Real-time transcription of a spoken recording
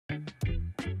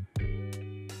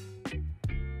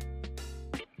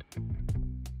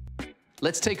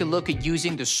Let's take a look at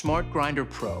using the Smart Grinder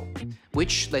Pro,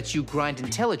 which lets you grind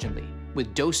intelligently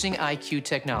with dosing IQ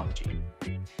technology.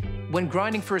 When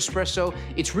grinding for espresso,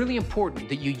 it's really important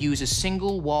that you use a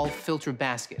single wall filter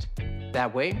basket.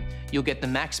 That way, you'll get the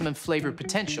maximum flavor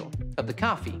potential of the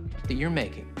coffee that you're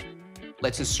making.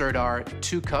 Let's insert our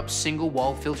 2-cup single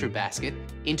wall filter basket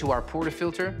into our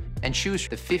portafilter and choose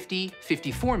the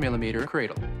 50-54mm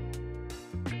cradle.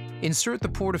 Insert the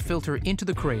portafilter into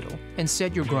the cradle and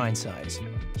set your grind size.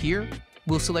 Here,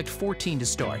 we'll select 14 to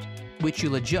start, which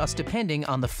you'll adjust depending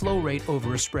on the flow rate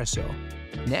over espresso.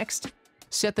 Next,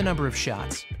 set the number of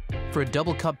shots. For a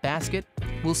double cup basket,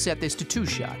 we'll set this to 2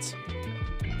 shots.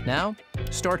 Now,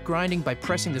 start grinding by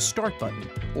pressing the start button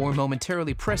or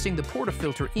momentarily pressing the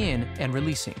portafilter in and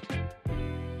releasing.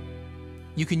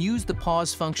 You can use the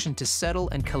pause function to settle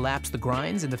and collapse the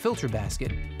grinds in the filter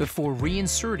basket before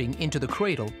reinserting into the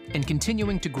cradle and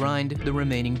continuing to grind the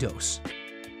remaining dose.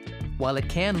 While it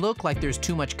can look like there's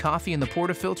too much coffee in the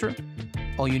portafilter,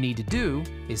 all you need to do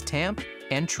is tamp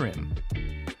and trim.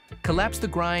 Collapse the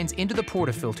grinds into the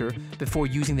portafilter before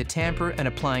using the tamper and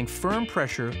applying firm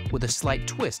pressure with a slight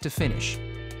twist to finish.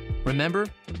 Remember,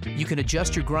 you can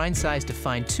adjust your grind size to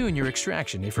fine-tune your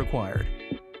extraction if required.